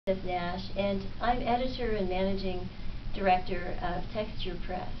Nash, and I'm editor and managing director of Texture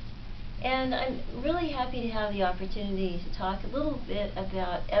Press. And I'm really happy to have the opportunity to talk a little bit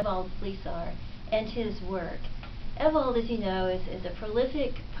about Evald Flisar and his work. Evald, as you know, is a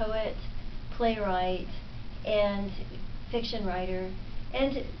prolific poet, playwright, and fiction writer.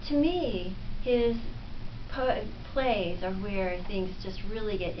 And to me, his plays are where things just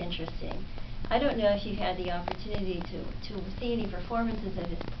really get interesting. I don't know if you've had the opportunity to see any performances of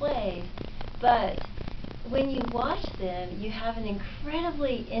his plays, but when you watch them, you have an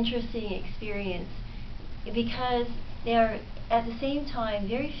incredibly interesting experience because they are at the same time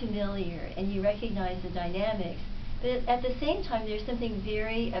very familiar and you recognize the dynamics, but at the same time there's something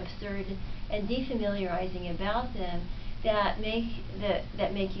very absurd and defamiliarizing about them that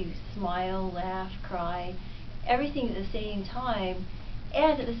make you smile, laugh, cry, everything at the same time.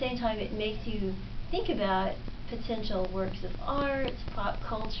 And at the same time, it makes you think about potential works of art, pop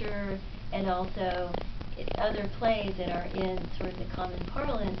culture, and also other plays that are in sort of the common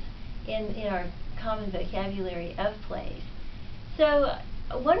parlance, in our common vocabulary of plays. So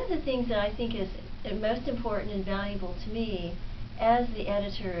one of the things that I think is most important and valuable to me as the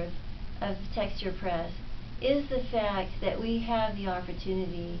editor of Texture Press is the fact that we have the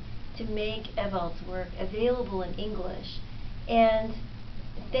opportunity to make Evald's work available in English. And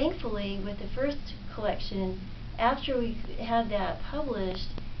thankfully, with the first collection, after we had that published,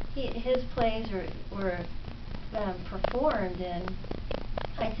 his plays were performed in,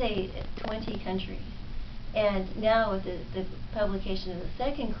 I'd say, 20 countries. And now with the publication of the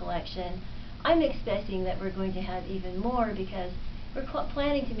second collection, I'm expecting that we're going to have even more because we're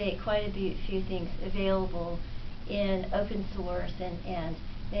planning to make quite a few things available in open source and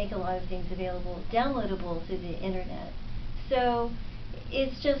make a lot of things available, downloadable to the internet. So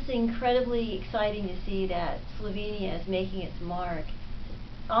it's just incredibly exciting to see that Slovenia is making its mark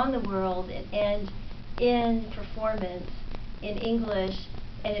on the world and in performance in English,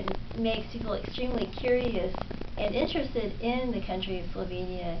 and it makes people extremely curious and interested in the country of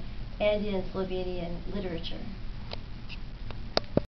Slovenia and in Slovenian literature.